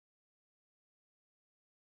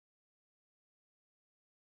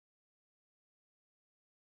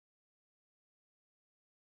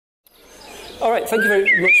All right, thank you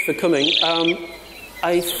very much for coming.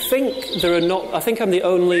 I think I'm the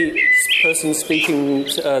only person speaking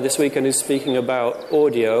this weekend who's speaking about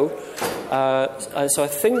audio. So I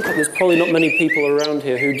think there's probably not many people around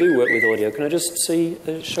here who do work with audio. Can I just see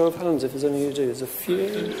a show of hands if there's any who do? There's a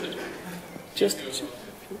few.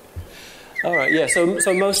 All right, yeah.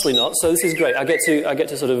 So mostly not. So this is great. I get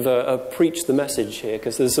to sort of preach the message here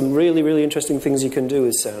because there's some really, really interesting things you can do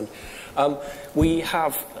with sound. We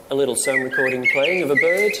have a little sound recording playing of a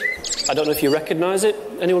bird. I don't know if you recognise it.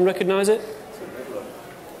 Anyone recognise it?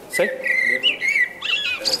 Say?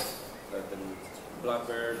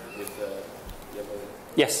 Blackbird with the yellow...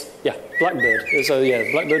 Yes, yeah, blackbird. So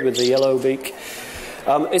yeah, blackbird with the yellow beak.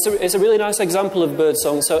 It's a really nice example of bird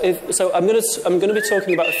song. So I'm going to be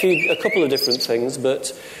talking about a couple of different things, but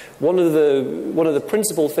one of the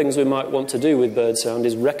principal things we might want to do with bird sound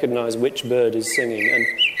is recognise which bird is singing. And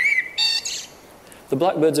the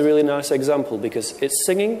blackbird's a really nice example because it's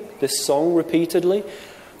singing this song repeatedly,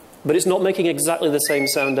 but it's not making exactly the same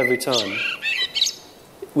sound every time.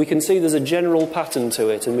 We can see there's a general pattern to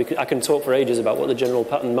it, and I can talk for ages about what the general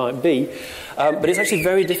pattern might be, but it's actually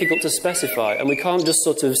very difficult to specify, and we can't just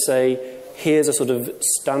sort of say, here's a sort of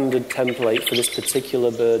standard template for this particular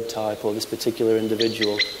bird type or this particular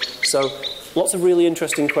individual. So, lots of really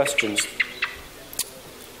interesting questions.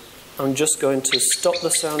 I'm just going to stop the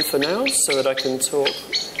sound for now so that I can talk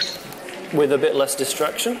with a bit less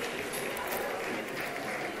distraction.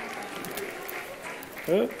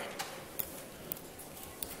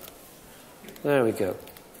 There we go.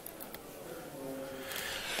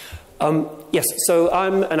 Yes, so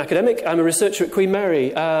I'm an academic. I'm a researcher at Queen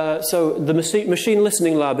Mary. So the Machine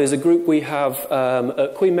Listening Lab is a group we have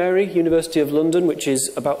at Queen Mary, University of London, which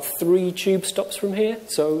is about 3 tube stops from here.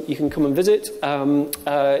 So you can come and visit.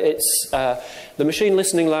 It's the Machine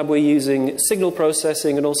Listening Lab. We're using signal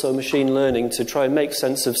processing and also machine learning to try and make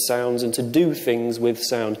sense of sounds and to do things with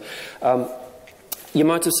sound. You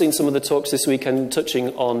might have seen some of the talks this weekend touching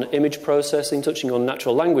on image processing, touching on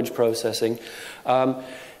natural language processing.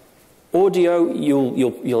 Audio,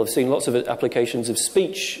 you'll have seen lots of applications of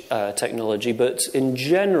speech technology, but in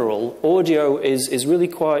general, audio is really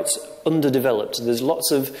quite underdeveloped. There's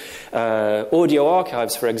lots of audio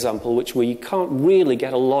archives, for example, which we can't really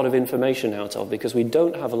get a lot of information out of because we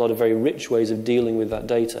don't have a lot of very rich ways of dealing with that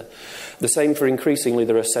data. The same for increasingly,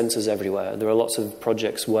 there are sensors everywhere. There are lots of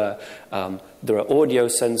projects where there are audio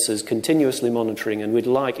sensors continuously monitoring, and we'd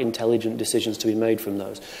like intelligent decisions to be made from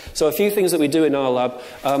those. So a few things that we do in our lab.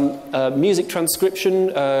 Music transcription,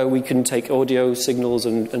 we can take audio signals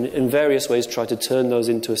and in various ways try to turn those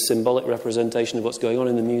into a symbolic representation of what's going on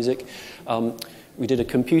in the music. We did a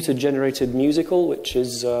computer-generated musical, which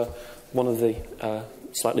is one of the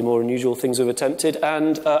slightly more unusual things we've attempted.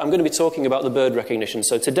 And I'm going to be talking about the bird recognition.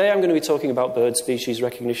 So today I'm going to be talking about bird species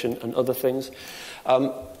recognition and other things.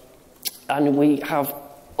 And we have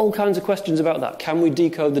all kinds of questions about that. Can we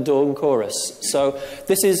decode the dawn chorus? So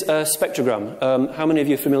this is a spectrogram. How many of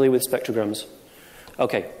you are familiar with spectrograms?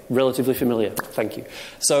 Okay, relatively familiar. Thank you.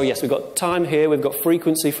 So yes, we've got time here. We've got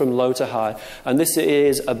frequency from low to high. And this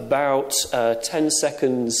is about 10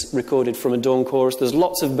 seconds recorded from a dawn chorus. There's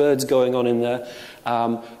lots of birds going on in there,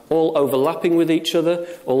 all overlapping with each other,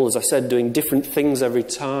 all, as I said, doing different things every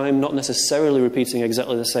time, not necessarily repeating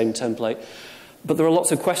exactly the same template. But there are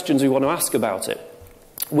lots of questions we want to ask about it.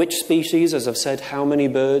 Which species, as I've said, how many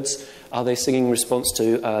birds? Are they singing in response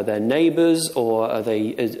to their neighbours, or are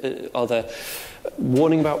they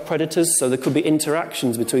warning about predators? So there could be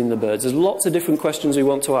interactions between the birds. There's lots of different questions we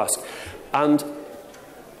want to ask. And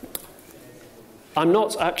I'm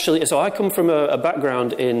not actually, so I come from a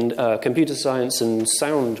background in computer science and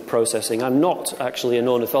sound processing. I'm not actually an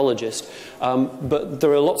ornithologist, but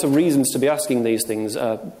there are lots of reasons to be asking these things.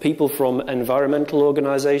 People from environmental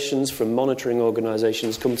organisations, from monitoring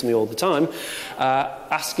organisations come to me all the time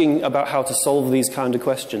asking about how to solve these kind of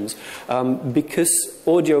questions because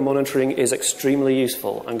audio monitoring is extremely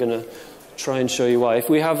useful. I'm going to try and show you why. If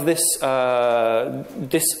we have this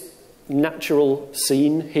natural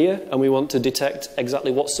scene here and we want to detect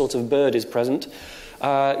exactly what sort of bird is present,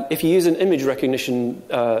 if you use an image recognition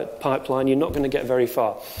pipeline, you're not going to get very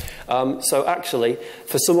far. So actually,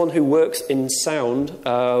 for someone who works in sound,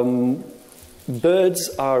 birds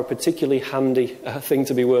are a particularly handy thing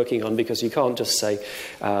to be working on because you can't just say,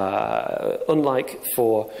 unlike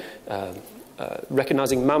for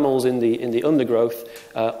recognizing mammals in the undergrowth,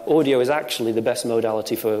 audio is actually the best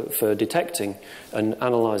modality for detecting and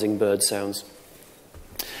analysing bird sounds.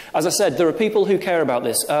 As I said, there are people who care about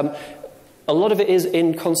this. A lot of it is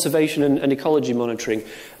in conservation and ecology monitoring,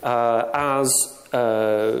 as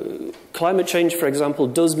climate change, for example,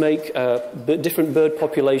 does make different bird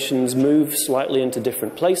populations move slightly into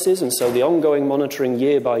different places, and so the ongoing monitoring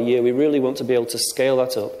year by year, we really want to be able to scale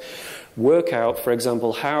that up. Work out, for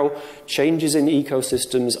example, how changes in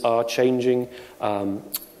ecosystems are changing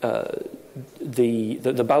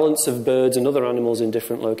the balance of birds and other animals in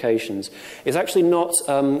different locations. It's actually not,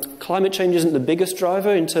 climate change isn't the biggest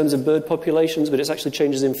driver in terms of bird populations, but it's actually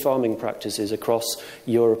changes in farming practices across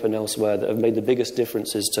Europe and elsewhere that have made the biggest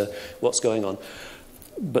differences to what's going on.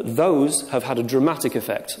 But those have had a dramatic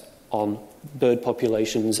effect on bird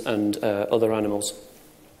populations and other animals.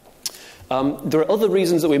 There are other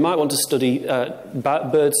reasons that we might want to study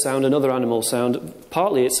bird sound and other animal sound.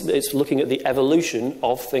 Partly it's looking at the evolution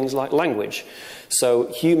of things like language. So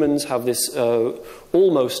humans have this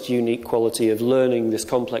almost unique quality of learning this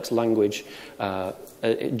complex language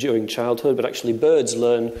during childhood, but actually birds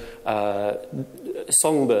learn,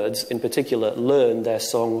 songbirds in particular, learn their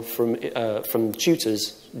song from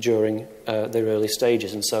tutors during their early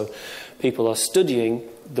stages. And so people are studying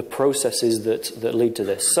the processes that lead to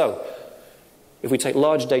this. So if we take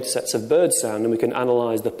large data sets of bird sound and we can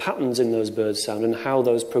analyze the patterns in those bird sound and how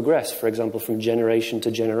those progress, for example, from generation to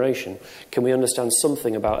generation, can we understand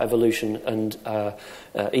something about evolution and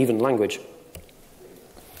even language?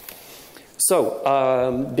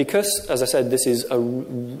 So, because, as I said, this is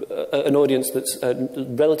an audience that's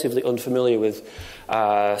relatively unfamiliar with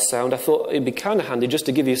sound, I thought it'd be kind of handy just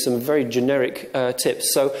to give you some very generic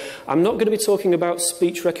tips. So, I'm not going to be talking about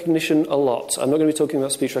speech recognition a lot. I'm not going to be talking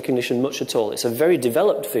about speech recognition much at all. It's a very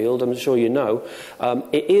developed field, I'm sure you know.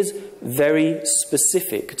 It is very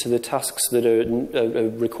specific to the tasks that are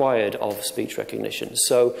required of speech recognition.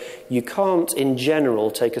 So, you can't, in general,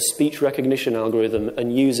 take a speech recognition algorithm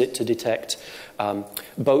and use it to detect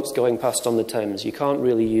boats going past on the Thames. You can't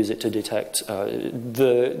really use it to detect,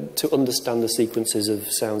 to understand the sequences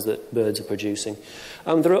of sounds that birds are producing.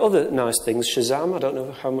 There are other nice things. Shazam, I don't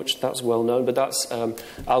know how much that's well known, but that's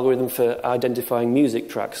algorithm for identifying music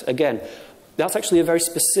tracks. Again, that's actually a very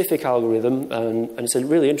specific algorithm, and it's a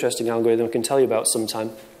really interesting algorithm I can tell you about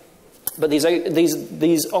sometime. But these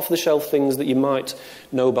off-the-shelf things that you might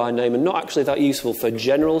know by name are not actually that useful for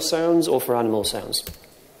general sounds or for animal sounds.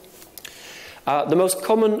 The most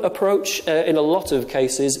common approach in a lot of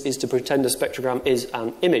cases is to pretend a spectrogram is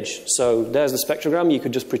an image. So there's the spectrogram. You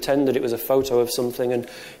could just pretend that it was a photo of something and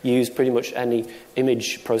use pretty much any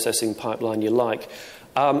image processing pipeline you like.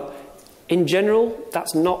 In general,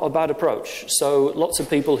 that's not a bad approach. So lots of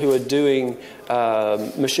people who are doing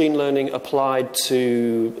machine learning applied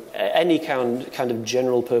to any kind of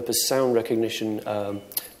general purpose sound recognition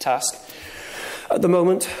task. At the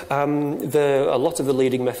moment, a lot of the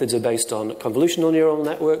leading methods are based on convolutional neural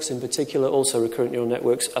networks, in particular, also recurrent neural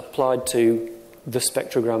networks, applied to the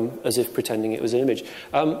spectrogram as if pretending it was an image.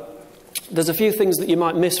 There's a few things that you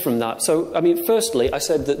might miss from that. So, I mean, firstly, I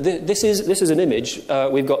said that this is an image.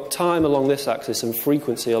 We've got time along this axis and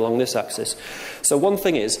frequency along this axis. So one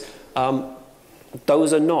thing is,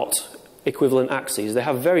 those are not equivalent axes. They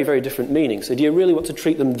have very, very different meanings. So do you really want to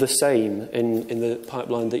treat them the same in the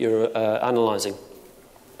pipeline that you're analyzing?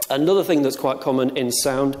 Another thing that's quite common in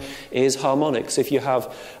sound is harmonics. If you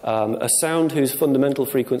have a sound whose fundamental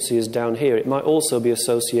frequency is down here, it might also be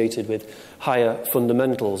associated with higher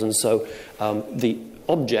fundamentals. And so the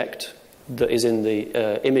object that is in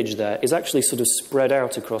the image there is actually sort of spread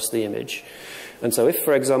out across the image. And so if,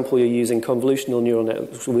 for example, you're using convolutional neural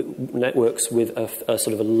networks with a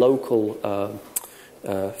sort of a local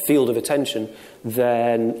field of attention,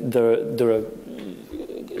 then there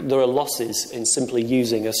are losses in simply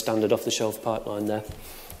using a standard off-the-shelf pipeline there.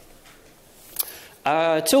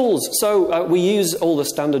 Tools. So we use all the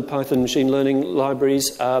standard Python machine learning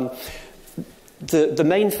libraries. The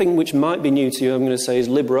main thing which might be new to you, I'm going to say, is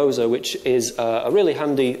librosa, which is a really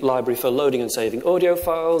handy library for loading and saving audio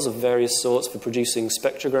files of various sorts, for producing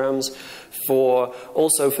spectrograms,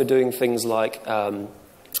 also for doing things like,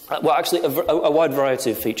 well, actually, a wide variety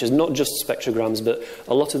of features, not just spectrograms, but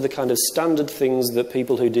a lot of the kind of standard things that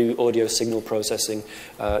people who do audio signal processing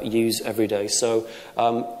use every day. So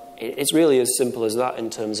it's really as simple as that in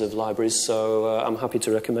terms of libraries, so I'm happy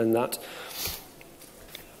to recommend that.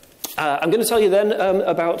 I'm going to tell you then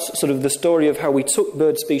about sort of the story of how we took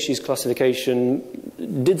bird species classification,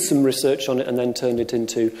 did some research on it, and then turned it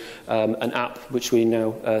into an app which we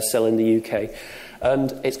now sell in the UK.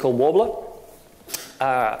 And it's called Warblr.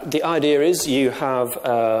 The idea is you have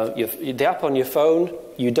the app on your phone,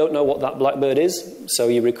 you don't know what that blackbird is, so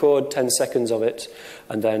you record 10 seconds of it,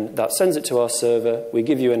 and then that sends it to our server, we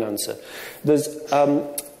give you an answer.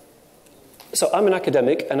 So I'm an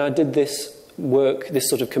academic, and I did this work, this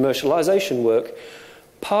sort of commercialization work,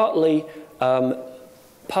 partly as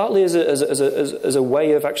a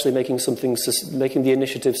way of actually making the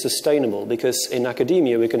initiative sustainable, because in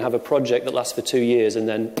academia we can have a project that lasts for 2 years and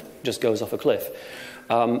then just goes off a cliff.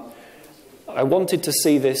 I wanted to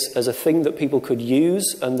see this as a thing that people could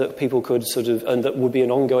use, and that people could and that would be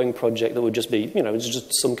an ongoing project that would just be, it's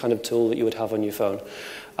just some kind of tool that you would have on your phone.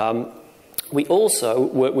 We also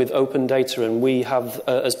work with open data, and we have,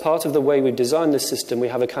 as part of the way we've designed this system, we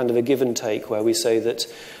have a kind of a give and take where we say that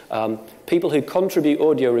people who contribute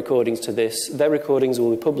audio recordings to this, their recordings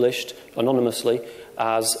will be published anonymously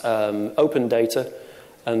as open data.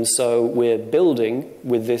 And so we're building,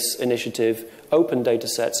 with this initiative, open data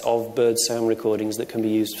sets of bird sound recordings that can be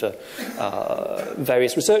used for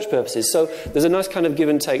various research purposes. So there's a nice kind of give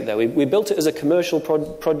and take there. We built it as a commercial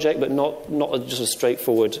project, but not just a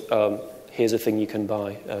straightforward, here's a thing you can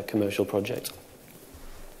buy, commercial project.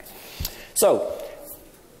 So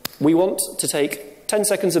we want to take 10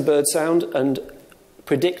 seconds of bird sound and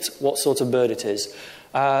predict what sort of bird it is.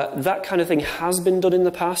 That kind of thing has been done in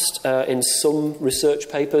the past in some research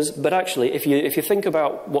papers, but actually, if you think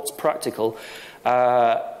about what's practical,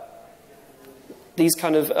 these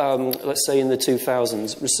kind of, let's say in the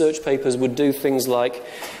 2000s, research papers would do things like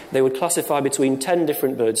they would classify between 10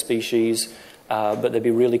 different bird species, but they'd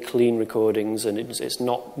be really clean recordings, and it's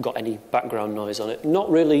not got any background noise on it. Not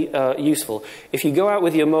really useful. If you go out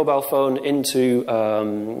with your mobile phone into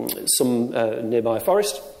some nearby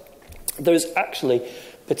forest, there's actually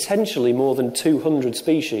potentially more than 200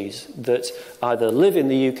 species that either live in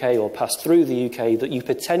the UK or pass through the UK that you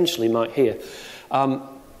potentially might hear.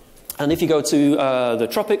 And if you go to the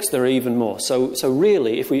tropics, there are even more. So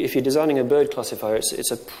really, if you're designing a bird classifier,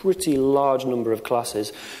 it's a pretty large number of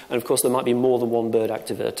classes. And of course, there might be more than one bird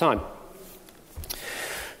active at a time.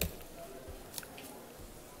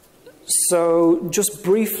 So just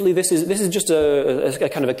briefly, this is just a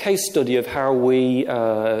kind of a case study of how we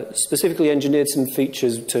specifically engineered some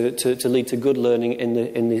features to lead to good learning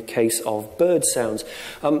in the case of bird sounds.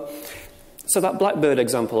 So that blackbird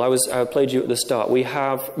example I played you at the start. We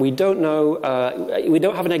don't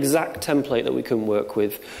have an exact template that we can work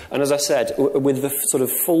with, and as I said, with the sort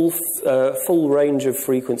of full range of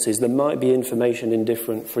frequencies, there might be information in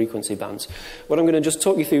different frequency bands. What I'm going to just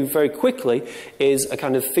talk you through very quickly is a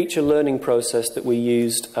kind of feature learning process that we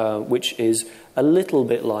used, which is a little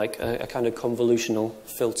bit like a kind of convolutional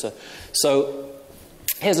filter. So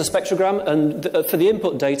here's a spectrogram, and for the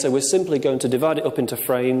input data, we're simply going to divide it up into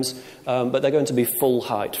frames, but they're going to be full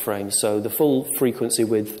height frames, so the full frequency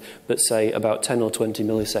width, but say about 10 or 20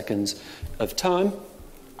 milliseconds of time.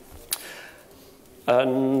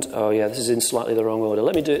 And, oh yeah, this is in slightly the wrong order.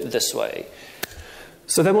 Let me do it this way.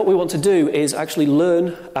 So then what we want to do is actually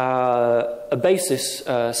learn a basis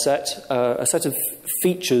set, a set of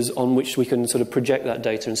features on which we can sort of project that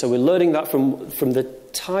data. And so we're learning that from the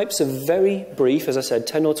types of very brief, as I said,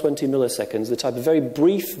 10 or 20 milliseconds, the type of very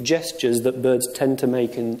brief gestures that birds tend to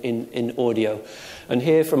make in audio. And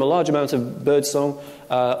here, from a large amount of birdsong,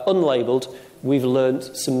 unlabeled, we've learned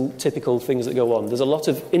some typical things that go on. There's a lot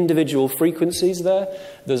of individual frequencies there.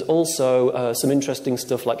 There's also some interesting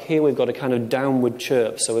stuff, like here we've got a kind of downward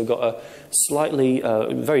chirp. So we've got a slightly,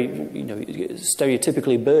 very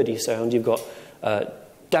stereotypically birdie sound. You've got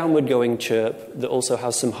downward going chirp that also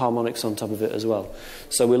has some harmonics on top of it as well.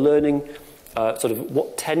 So we're learning sort of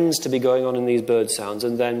what tends to be going on in these bird sounds,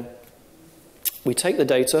 and then we take the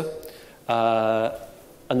data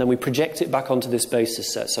and then we project it back onto this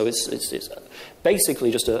basis set. So it's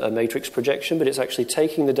basically just a matrix projection, but it's actually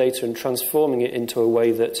taking the data and transforming it into a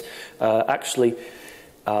way that actually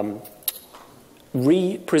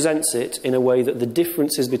represents it in a way that the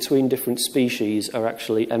differences between different species are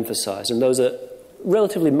actually emphasized. And those are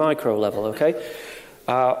relatively micro level, okay?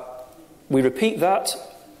 We repeat that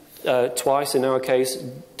twice in our case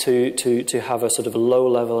to have a sort of a low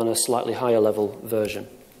level and a slightly higher level version.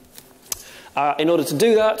 In order to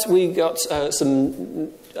do that, we got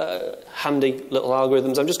some handy little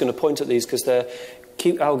algorithms. I'm just going to point at these because they're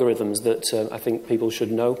cute algorithms that I think people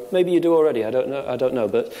should know. Maybe you do already, I don't know.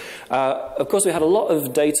 But of course we had a lot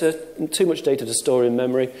of data, too much data to store in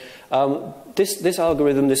memory. This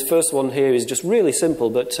algorithm, this first one here, is just really simple,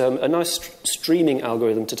 but a nice streaming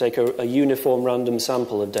algorithm to take a uniform random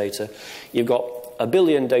sample of data. You've got a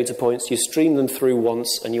billion data points, you stream them through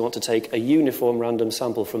once, and you want to take a uniform random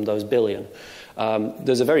sample from those billion.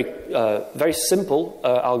 There's a very simple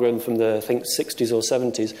algorithm from the, I think, 60s or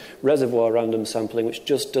 70s, reservoir random sampling, which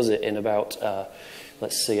just does it in about,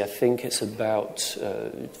 let's see, I think it's about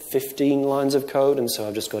 15 lines of code, and so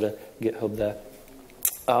I've just got a GitHub there.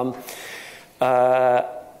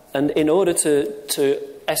 And in order to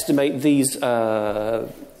estimate these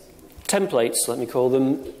templates, let me call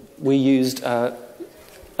them, we used a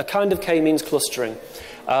kind of k-means clustering.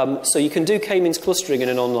 So you can do k-means clustering in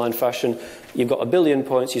an online fashion. You've got 1 billion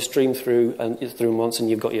points, you stream through them once, and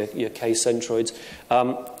you've got your k-centroids.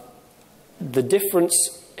 The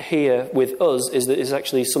difference here with us is that it's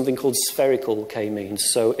actually something called spherical k-means.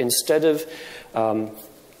 So instead of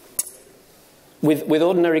with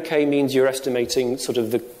ordinary k-means, you're estimating sort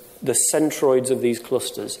of the centroids of these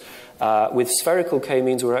clusters. With spherical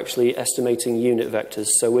k-means, we're actually estimating unit vectors.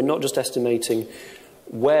 So we're not just estimating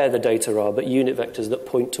where the data are, but unit vectors that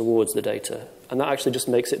point towards the data. And that actually just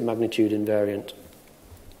makes it magnitude invariant.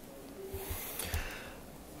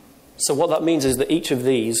 So what that means is that each of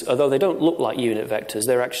these, although they don't look like unit vectors,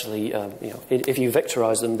 they're actually, if you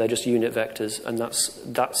vectorize them, they're just unit vectors, and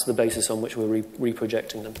that's the basis on which we're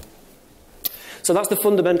reprojecting them. So that's the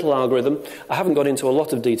fundamental algorithm. I haven't got into a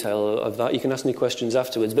lot of detail of that. You can ask me questions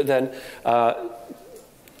afterwards. But then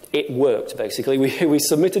it worked, basically. We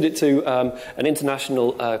submitted it to an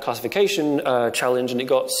international classification challenge, and it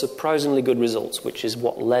got surprisingly good results, which is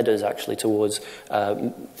what led us actually towards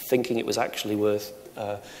thinking it was actually worth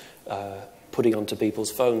putting onto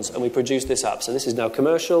people's phones. And we produced this app. So this is now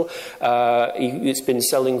commercial. It's been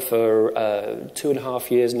selling for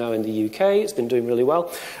 2.5 years now in the UK. It's been doing really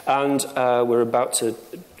well. And we're about to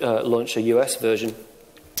launch a US version.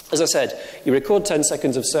 As I said, you record 10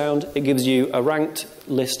 seconds of sound. It gives you a ranked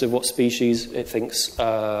list of what species it thinks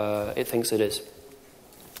it is.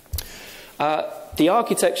 The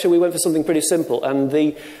architecture, we went for something pretty simple. And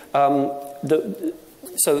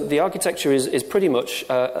so the architecture is pretty much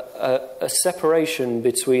a separation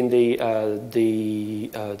between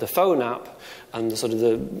the phone app and the sort of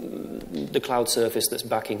the cloud surface that's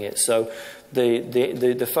backing it. So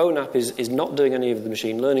the phone app is not doing any of the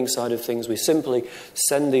machine learning side of things. We simply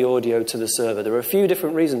send the audio to the server. There are a few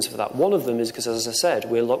different reasons for that. One of them is because, as I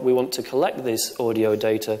said, we want to collect this audio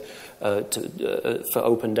data for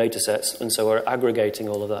open data sets, and so we're aggregating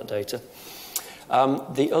all of that data.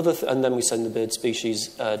 And then we send the bird species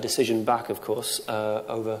decision back, of course,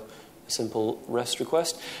 over a simple REST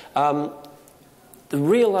request. The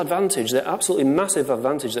real advantage, the absolutely massive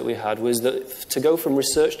advantage that we had was that to go from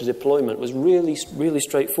research to deployment was really, really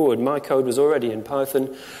straightforward. My code was already in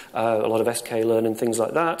Python, a lot of sklearn and things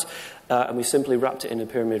like that, and we simply wrapped it in a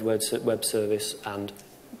Pyramid web service, and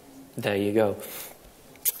there you go.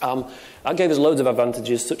 That gave us loads of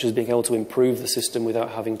advantages, such as being able to improve the system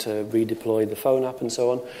without having to redeploy the phone app and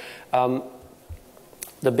so on.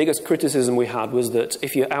 The biggest criticism we had was that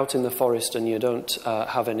if you're out in the forest and you don't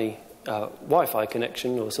have any Wi-Fi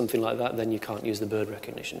connection or something like that, then you can't use the bird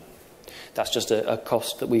recognition. That's just a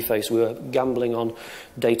cost that we face. We were gambling on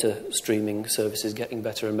data streaming services getting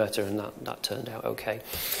better and better, and that turned out okay.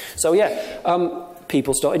 So yeah,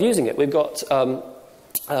 people started using it. We've got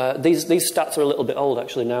these stats are a little bit old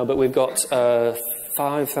actually now, but we've got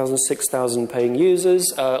 5,000, 6,000 paying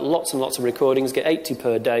users, lots and lots of recordings, get 80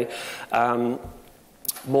 per day.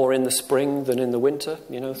 More in the spring than in the winter,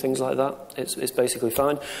 things like that. It's basically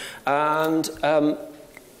fine. And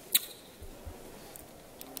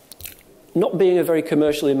not being a very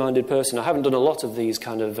commercially minded person, I haven't done a lot of these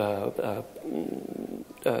kind of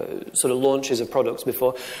sort of launches of products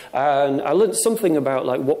before, and I learned something about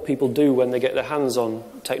what people do when they get their hands on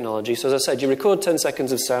technology. So as I said, you record 10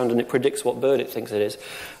 seconds of sound and it predicts what bird it thinks it is.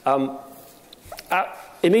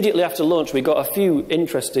 Immediately after launch, we got a few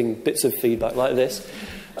interesting bits of feedback like this.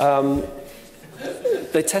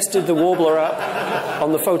 They tested the Warblr app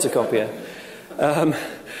on the photocopier.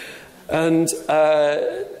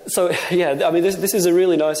 So, yeah, I mean, this is a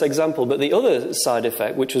really nice example. But the other side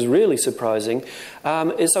effect, which was really surprising,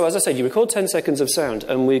 is, so as I said, you record 10 seconds of sound,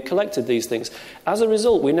 and we collected these things. As a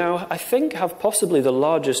result, we now, I think, have possibly the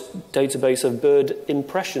largest database of bird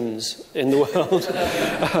impressions in the world.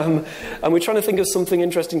 And we're trying to think of something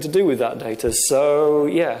interesting to do with that data. So,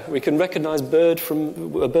 yeah, we can recognize a bird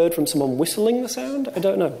from someone whistling the sound? I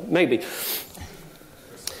don't know. Maybe.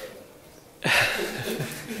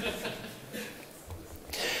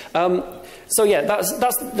 So yeah,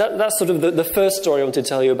 that's sort of the first story I wanted to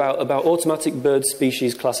tell you about automatic bird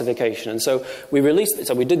species classification. And so we released it.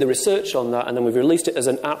 So we did the research on that, and then we've released it as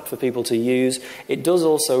an app for people to use. It does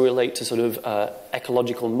also relate to sort of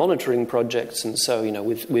ecological monitoring projects, and so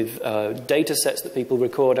with data sets that people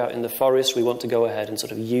record out in the forest, we want to go ahead and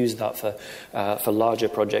sort of use that for larger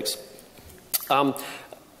projects.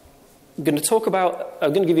 I'm going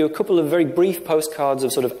to give you a couple of very brief postcards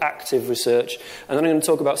of sort of active research, and then I'm going to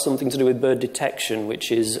talk about something to do with bird detection,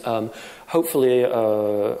 which is hopefully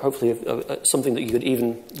something that you could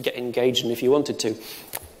even get engaged in if you wanted to.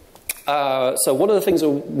 So one of the things we're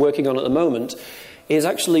working on at the moment is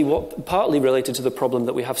actually partly related to the problem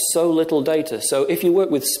that we have so little data. So if you work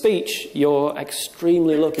with speech, you're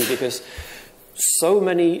extremely lucky because so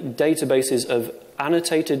many databases of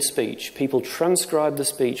annotated speech, people transcribe the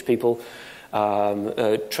speech, people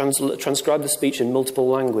transcribe the speech in multiple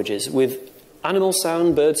languages. With animal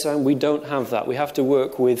sound, bird sound, we don't have that. We have to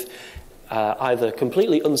work with either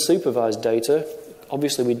completely unsupervised data.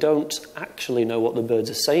 Obviously, we don't actually know what the birds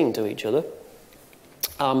are saying to each other.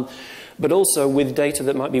 But also with data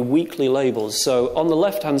that might be weakly labelled. So on the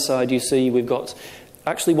left-hand side, you see we've got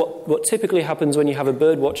actually what typically happens when you have a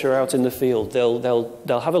bird watcher out in the field.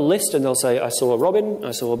 They'll have a list and they'll say, I saw a robin,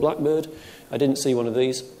 I saw a blackbird, I didn't see one of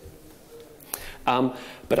these.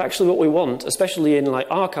 But actually what we want, especially in like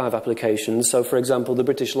archive applications, so for example the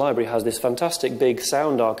British Library has this fantastic big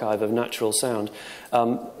sound archive of natural sound,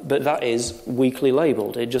 but that is weakly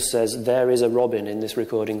labelled. It just says there is a robin in this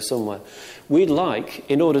recording somewhere. We'd like,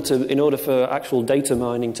 in order for actual data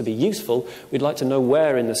mining to be useful, we'd like to know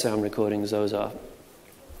where in the sound recordings those are.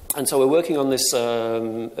 And so we're working on this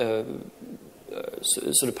sort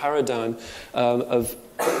of paradigm of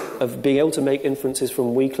being able to make inferences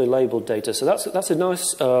from weakly labelled data. So that's a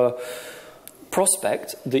nice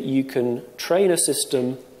prospect that you can train a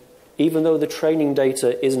system even though the training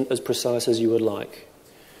data isn't as precise as you would like.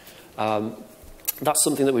 That's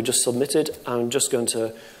something that we've just submitted. I'm just going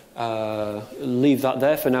to leave that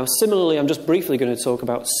there for now. Similarly, I'm just briefly going to talk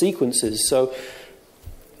about sequences. So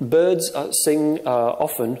birds sing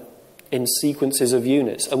often in sequences of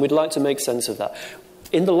units, and we'd like to make sense of that.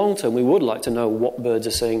 In the long term, we would like to know what birds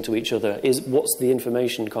are saying to each other. What's the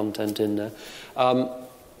information content in there?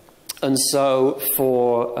 And so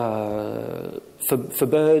for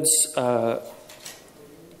birds,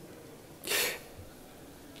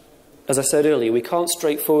 as I said earlier, we can't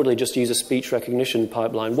straightforwardly just use a speech recognition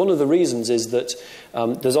pipeline. One of the reasons is that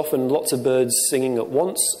there's often lots of birds singing at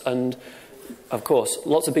once, and of course,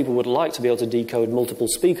 lots of people would like to be able to decode multiple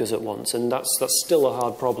speakers at once, and that's still a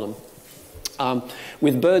hard problem.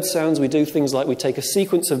 With bird sounds, we do things like we take a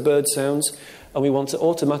sequence of bird sounds and we want to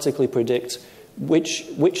automatically predict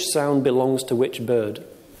which sound belongs to which bird.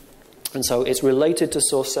 And so it's related to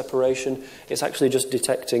source separation. It's actually just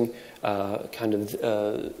detecting kind of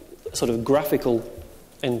sort of graphical,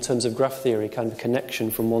 in terms of graph theory, kind of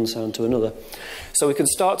connection from one sound to another. So we can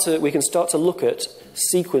start to look at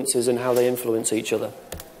sequences and how they influence each other.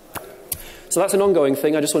 So that's an ongoing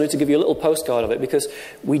thing. I just wanted to give you a little postcard of it because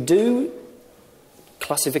we do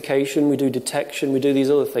classification, we do detection, we do these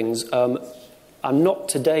other things. I'm not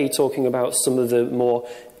today talking about some of the more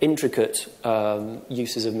intricate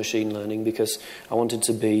uses of machine learning because I wanted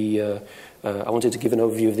to give an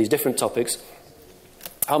overview of these different topics.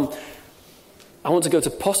 I want to go to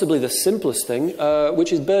possibly the simplest thing,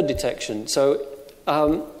 which is bird detection. So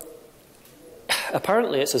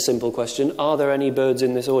apparently it's a simple question. Are there any birds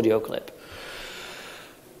in this audio clip?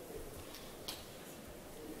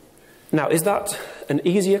 Now, is that an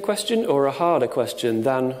easier question or a harder question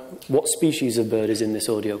than what species of bird is in this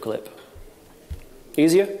audio clip?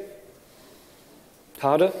 Easier?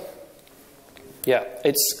 Harder? Yeah,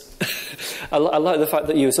 it's... I like the fact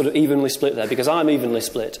that you sort of evenly split there, because I'm evenly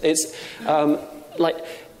split. It's like,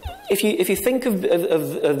 if you think of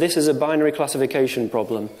this as a binary classification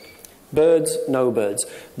problem, birds, no birds.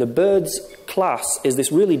 The birds class is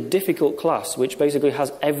this really difficult class which basically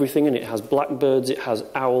has everything in it. It has blackbirds, it has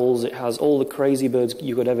owls, it has all the crazy birds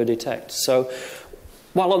you could ever detect. So,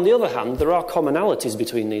 while on the other hand, there are commonalities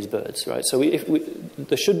between these birds, right? So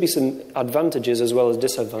there should be some advantages as well as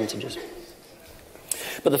disadvantages.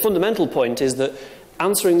 But the fundamental point is that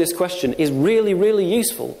answering this question is really, really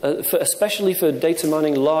useful, especially for data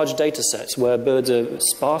mining large data sets where birds are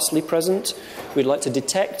sparsely present. We'd like to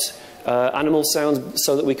detect animal sounds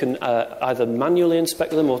so that we can either manually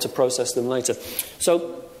inspect them or to process them later.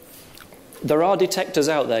 So there are detectors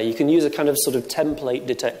out there. You can use a kind of sort of template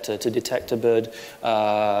detector to detect a bird,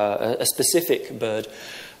 a specific bird.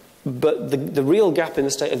 But the real gap in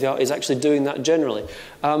the state of the art is actually doing that generally.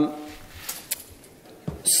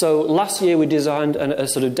 So last year we designed a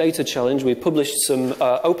sort of data challenge. We published some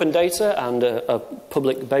open data and a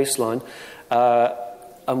public baseline.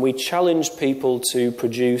 And we challenged people to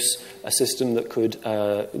produce a system that could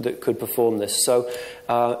perform this. So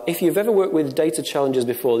if you've ever worked with data challenges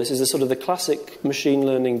before, this is the sort of the classic machine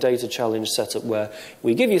learning data challenge setup where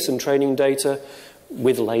we give you some training data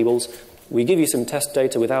with labels. We give you some test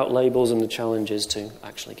data without labels, and the challenge is to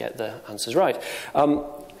actually get the answers right.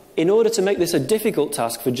 In order to make this a difficult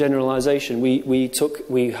task for generalization,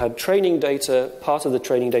 we had training data. Part of the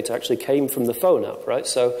training data actually came from the phone app, right?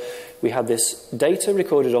 So we had this data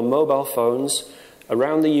recorded on mobile phones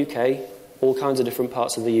around the UK, all kinds of different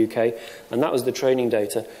parts of the UK, and that was the training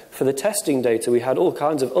data. For the testing data, we had all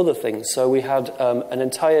kinds of other things. So we had an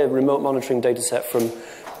entire remote monitoring data set from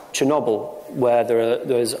Chernobyl, where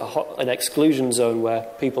there's an exclusion zone where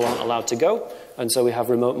people aren't allowed to go, and so we have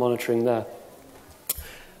remote monitoring there.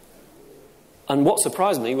 And what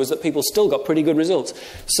surprised me was that people still got pretty good results.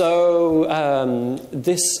 So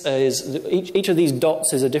each of these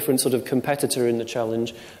dots is a different sort of competitor in the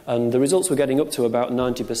challenge, and the results we're getting up to about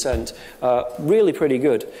 90%. Really pretty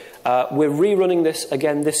good. We're rerunning this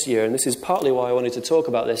again this year, and this is partly why I wanted to talk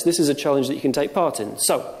about this. This is a challenge that you can take part in.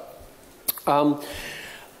 So,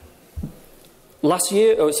 last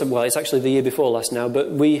year, well, it's actually the year before last now, but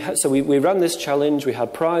we ran this challenge. We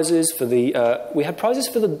had prizes for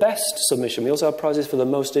the best submission. We also had prizes for the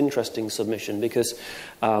most interesting submission, because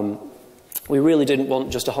we really didn't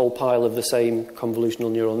want just a whole pile of the same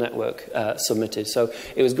convolutional neural network submitted. So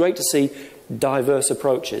it was great to see diverse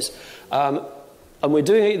approaches. And we're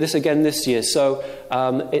doing this again this year. So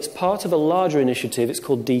it's part of a larger initiative. It's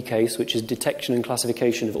called DCASE, which is Detection and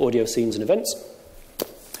Classification of Audio Scenes and Events.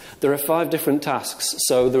 There are 5 different tasks.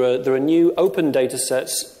 So there are new open data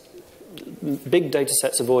sets, big data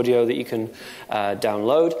sets of audio that you can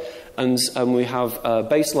download, and we have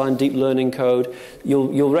baseline deep learning code.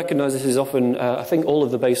 You'll recognize this is often, I think all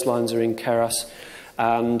of the baselines are in Keras,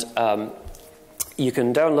 and you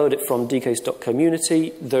can download it from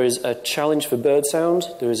dcase.community. There is a challenge for bird sound.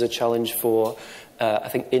 There is a challenge for, I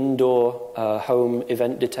think, indoor home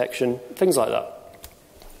event detection, things like that.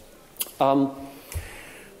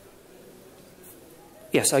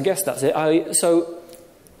 Yes, I guess that's it. So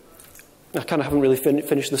I kind of haven't really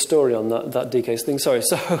finished the story on that DCASE thing. Sorry.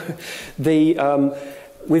 So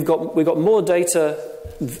we've got more data.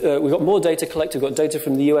 We've got more data collected. We've got data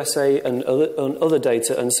from the USA and other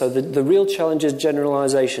data. And so the real challenge is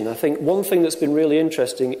generalization. I think one thing that's been really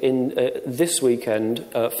interesting in this weekend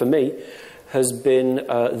for me has been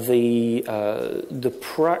the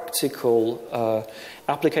practical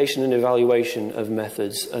application and evaluation of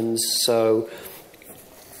methods. And so,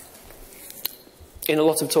 in a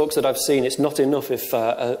lot of talks that I've seen, it's not enough if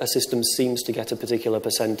a system seems to get a particular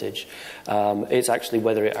percentage. It's actually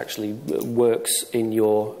whether it actually works in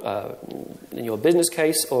your business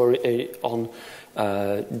case or on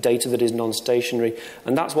data that is non-stationary.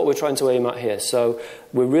 And that's what we're trying to aim at here. So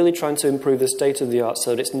we're really trying to improve the state of the art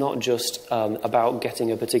so that it's not just about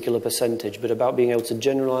getting a particular percentage, but about being able to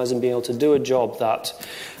generalize and being able to do a job that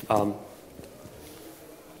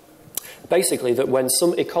basically, that when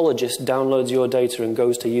some ecologist downloads your data and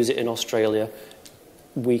goes to use it in Australia,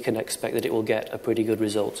 we can expect that it will get a pretty good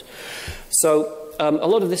result. So a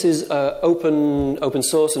lot of this is open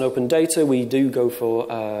source and open data. We do go for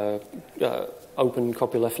open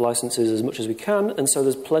copyleft licenses as much as we can, and so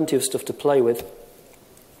there's plenty of stuff to play with.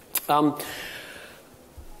 And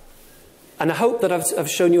I hope that I've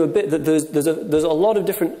shown you a bit that there's a lot of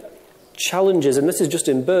different challenges, and this is just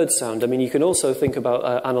in bird sound. I mean, you can also think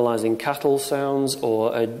about analysing cattle sounds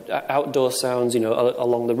or outdoor sounds,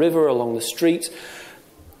 along the river, along the street.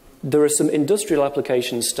 There are some industrial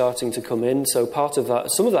applications starting to come in, so part of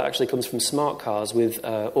that, some of that actually comes from smart cars with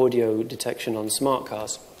audio detection on smart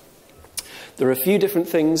cars. There are a few different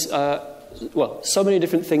things, so many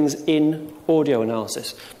different things in audio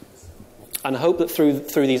analysis. And I hope that through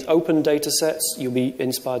these open data sets, you'll be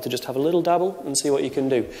inspired to just have a little dabble and see what you can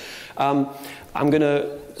do. I'm going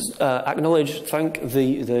to thank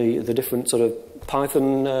the different sort of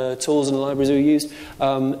Python tools and libraries we used.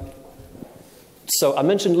 So I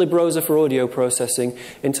mentioned librosa for audio processing.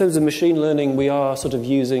 In terms of machine learning, we are sort of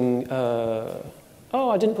using...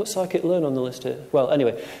 I didn't put scikit-learn on the list here. Well,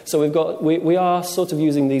 anyway, so we are sort of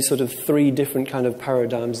using these sort of 3 different kind of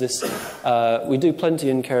paradigms. We do plenty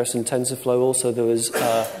in Keras and TensorFlow. Also, there was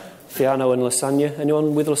Theano and Lasagna.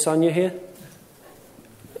 Anyone with Lasagna here?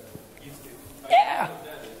 Yeah.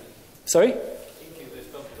 Sorry?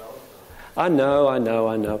 I know.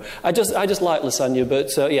 I just like Lasagna,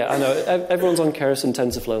 but yeah, I know everyone's on Keras and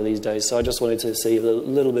TensorFlow these days. So I just wanted to see a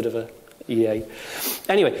little bit of a EA.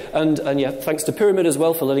 Anyway, and yeah, thanks to Pyramid as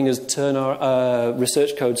well for letting us turn our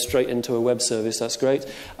research code straight into a web service. That's great.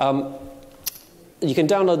 You can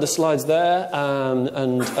download the slides there,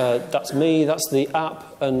 and that's me, that's the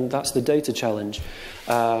app, and that's the data challenge.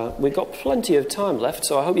 We've got plenty of time left,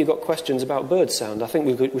 so I hope you've got questions about bird sound. I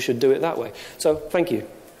think we should do it that way. So, thank you.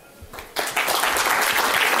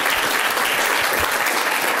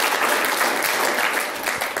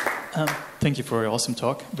 Thank you for your awesome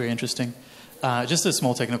talk. Very interesting. Just a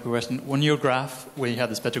small technical question. On your graph where you have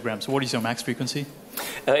the spectrograms, what is your max frequency?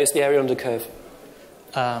 It's the area under curve.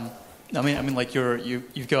 I mean, like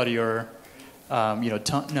you've got your, on your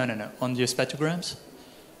spectrograms,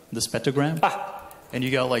 the spectrogram, and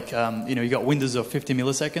you got like, you got windows of 50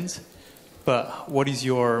 milliseconds. But what is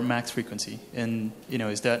your max frequency? And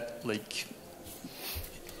is that like,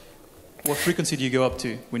 what frequency do you go up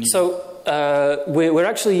to when you? So we're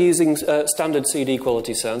actually using standard CD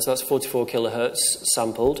quality sound. So that's 44 kilohertz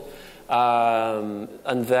sampled,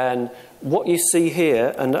 and then what you see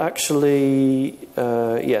here, and actually,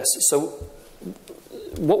 yes. So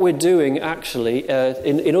what we're doing actually,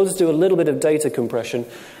 in order to do a little bit of data compression,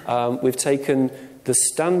 we've taken the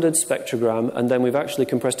standard spectrogram and then we've actually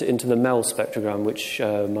compressed it into the MEL spectrogram, which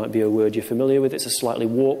might be a word you're familiar with. It's a slightly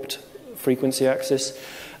warped frequency axis.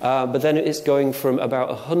 But then it's going from about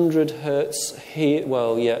 100 hertz here.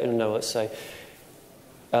 Well, yeah, no, let's say.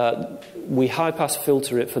 We high-pass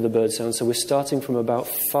filter it for the bird sound, so we're starting from about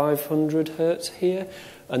 500 hertz here,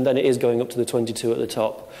 and then it is going up to the 22 at the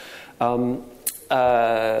top.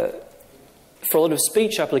 For a lot of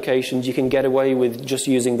speech applications, you can get away with just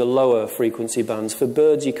using the lower frequency bands. For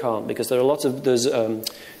birds, you can't, because there are lots of... There's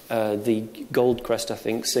the Goldcrest, I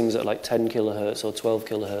think, sings at like 10 kilohertz or 12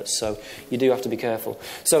 kilohertz, so you do have to be careful.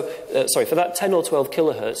 So, sorry, for that 10 or 12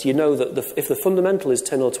 kilohertz, you know that if the fundamental is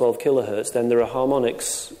 10 or 12 kilohertz, then there are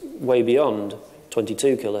harmonics way beyond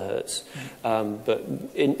 22 kilohertz. But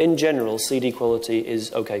in general, CD quality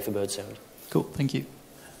is okay for bird sound. Cool, thank you.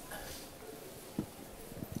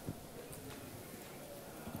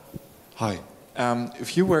 Hi.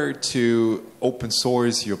 If you were to open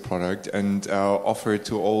source your product and offer it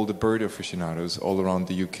to all the bird aficionados all around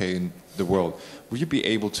the UK and the world, would you be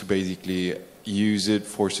able to basically use it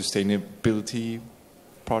for sustainability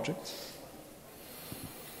projects?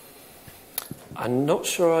 I'm not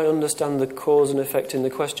sure I understand the cause and effect in the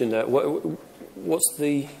question there. What's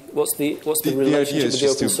the relationship with the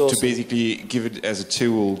open source? To basically give it as a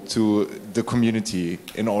tool to the community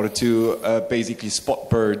in order to basically spot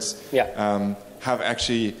birds. Yeah. Have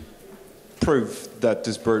actually proof that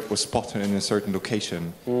this bird was spotted in a certain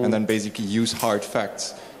location, and then basically use hard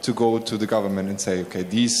facts to go to the government and say, okay,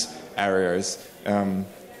 these areas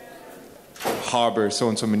harbor so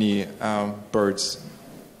and so many birds,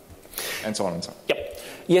 and so on and so on. Yep.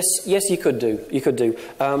 Yes, you could do. You could do.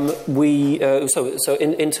 So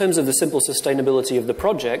in terms of the simple sustainability of the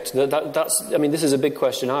project, that's. I mean, this is a big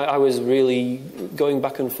question. I was really going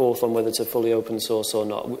back and forth on whether to fully open source or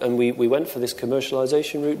not, and we went for this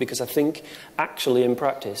commercialization route because I think actually in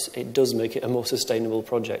practice it does make it a more sustainable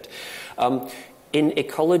project. In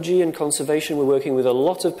ecology and conservation, we're working with a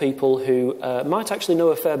lot of people who might actually know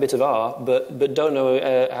a fair bit of R, but don't know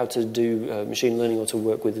how to do machine learning or to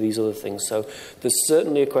work with these other things. So there's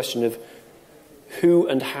certainly a question of who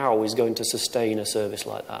and how is going to sustain a service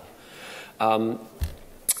like that.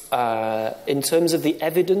 In terms of the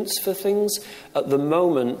evidence for things, at the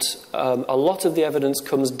moment, a lot of the evidence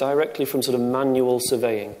comes directly from sort of manual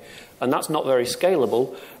surveying. And that's not very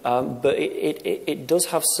scalable, but it does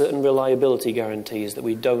have certain reliability guarantees that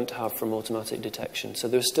we don't have from automatic detection. So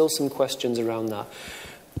there's still some questions around that.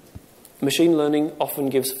 Machine learning often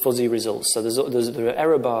gives fuzzy results. So there are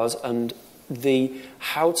error bars, and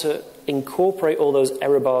how to incorporate all those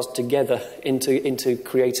error bars together into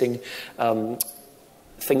creating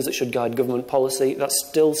things that should guide government policy, that's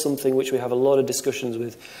still something which we have a lot of discussions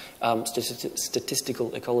with statistical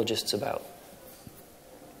ecologists about.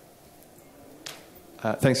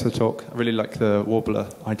 Thanks for the talk. I really like the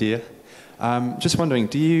Warblr idea. Just wondering,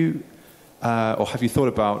 do you, or have you thought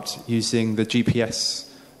about using the GPS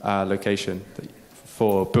location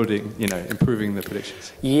for building, improving the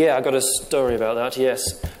predictions? Yeah, I got a story about that. Yes,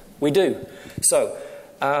 we do. So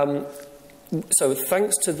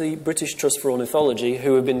thanks to the British Trust for Ornithology,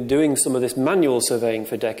 who have been doing some of this manual surveying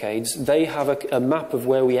for decades, they have a map of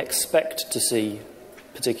where we expect to see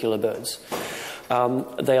particular birds.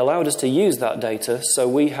 They allowed us to use that data, so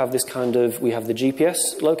we have this we have the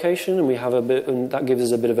GPS location, and we have and that gives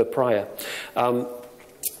us a bit of a prior.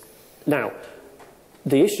 Now,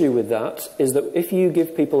 the issue with that is that if you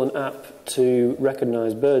give people an app to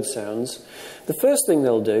recognise bird sounds, the first thing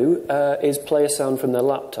they'll do is play a sound from their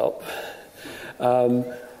laptop, and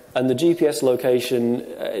the GPS location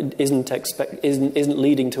isn't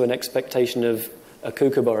leading to an expectation of a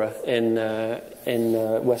kookaburra in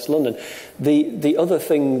West London. The other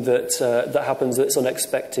thing that happens that's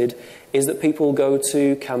unexpected is that people go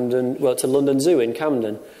to to London Zoo in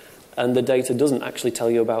Camden, and the data doesn't actually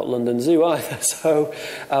tell you about London Zoo either. So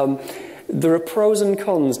There are pros and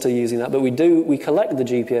cons to using that, but we collect the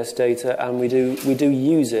GPS data and we do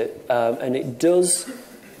use it, and it does,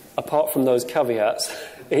 apart from those caveats,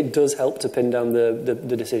 it does help to pin down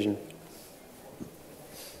the decision.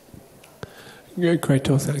 Yeah, great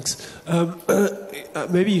talk, thanks.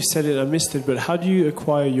 Maybe you said it, I missed it, but how do you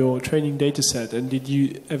acquire your training data set? And did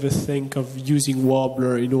you ever think of using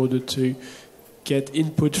Warblr in order to get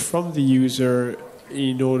input from the user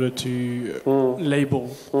in order to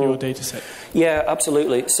label your data set? Yeah,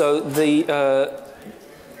 absolutely. So the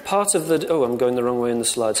part of the... Oh, I'm going the wrong way in the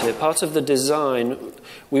slides here. Part of the design,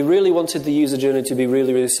 we really wanted the user journey to be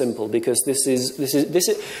really, really simple, because this is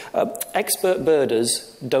expert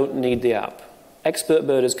birders don't need the app. Expert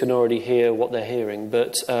birders can already hear what they're hearing,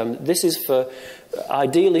 but this is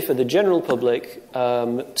ideally for the general public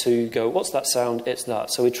to go, what's that sound? It's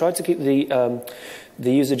that. So we tried to keep the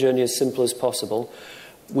user journey as simple as possible.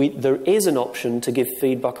 There is an option to give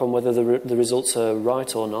feedback on whether the results are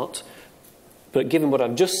right or not, but given what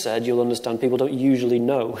I've just said, you'll understand people don't usually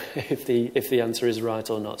know if the answer is right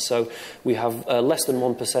or not. So we have less than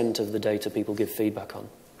 1% of the data people give feedback on.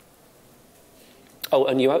 Oh,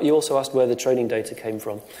 and you also asked where the training data came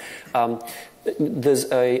from. There's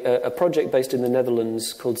a project based in the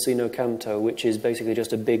Netherlands called Sino Canto, which is basically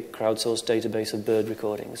just a big crowdsourced database of bird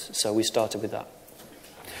recordings. So we started with that.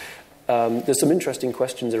 There's some interesting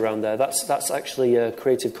questions around there. That's actually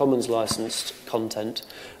Creative Commons licensed content,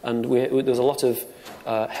 and there was a lot of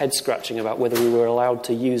head scratching about whether we were allowed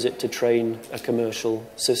to use it to train a commercial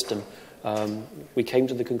system. We came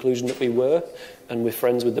to the conclusion that we were, and we're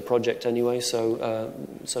friends with the project anyway, so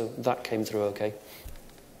that came through okay.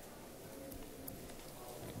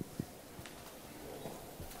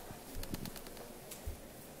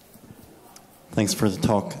 Thanks for the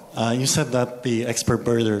talk. You said that the expert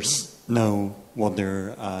birders know what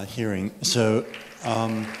they're hearing. So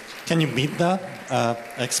can you beat that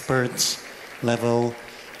expert level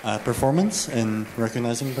performance in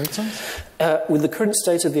recognizing bird songs? With the current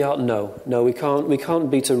state of the art, no. No, we can't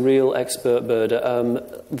beat a real expert birder.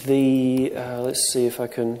 Let's see if I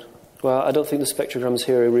can... Well, I don't think the spectrograms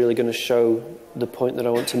here are really going to show the point that I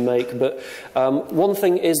want to make, but one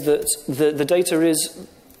thing is that the data is...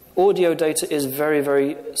 Audio data is very,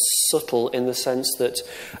 very subtle in the sense that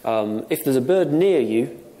if there's a bird near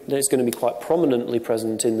you, then it's going to be quite prominently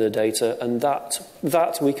present in the data, and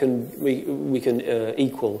that we can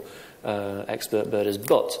equal expert birders.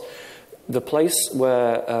 But the place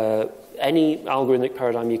where any algorithmic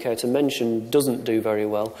paradigm you care to mention doesn't do very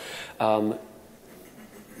well,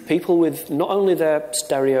 people with not only their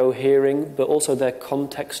stereo hearing, but also their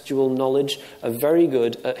contextual knowledge are very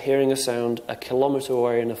good at hearing a sound a kilometre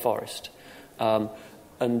away in a forest. And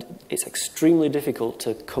it's extremely difficult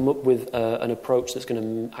to come up with an approach that's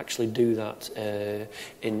going to actually do that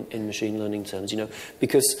in machine learning terms,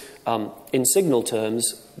 because in signal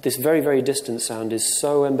terms, this very, very distant sound is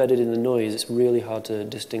so embedded in the noise, it's really hard to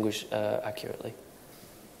distinguish accurately.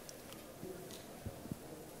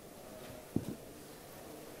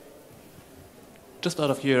 Just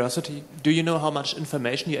out of curiosity, do you know how much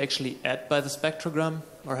information you actually add by the spectrogram?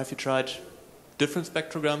 Or have you tried different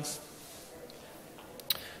spectrograms?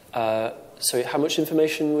 Sorry, how much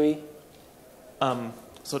information we...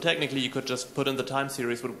 So technically you could just put in the time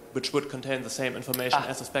series which would contain the same information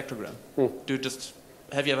as a spectrogram.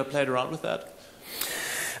 Have you ever played around with that?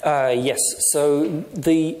 Yes. So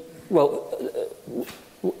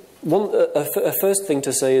a first thing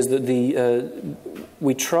to say is that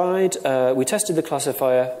we tested the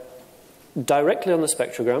classifier directly on the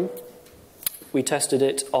spectrogram. We tested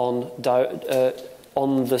it on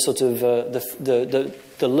the sort of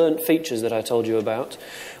the learnt features that I told you about.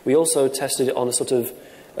 We also tested it on a sort of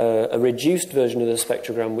a reduced version of the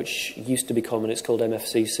spectrogram, which used to be common. It's called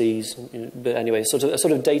MFCCs, but anyway, a sort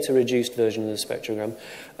of data reduced version of the spectrogram.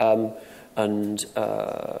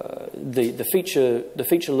 The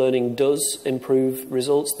feature learning does improve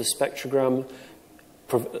results. The spectrogram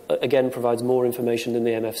again provides more information than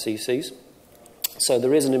the MFCCs, so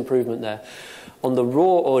there is an improvement there. On the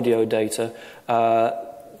raw audio data,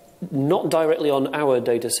 not directly on our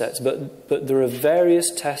data sets, but there are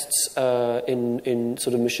various tests in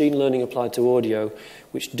sort of machine learning applied to audio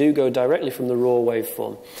which do go directly from the raw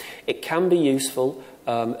waveform. It can be useful,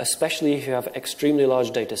 especially if you have extremely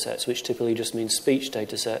large data sets, which typically just means speech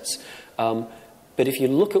data sets. But if you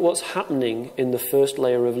look at what's happening in the first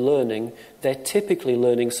layer of learning, they're typically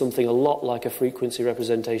learning something a lot like a frequency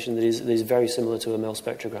representation that is very similar to a MEL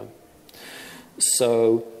spectrogram.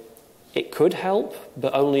 So it could help,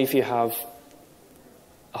 but only if you have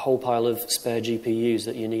a whole pile of spare GPUs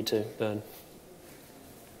that you need to burn.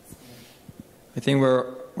 I think we're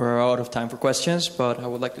we're out of time for questions, but I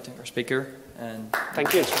would like to thank our speaker. And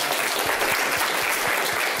thank you.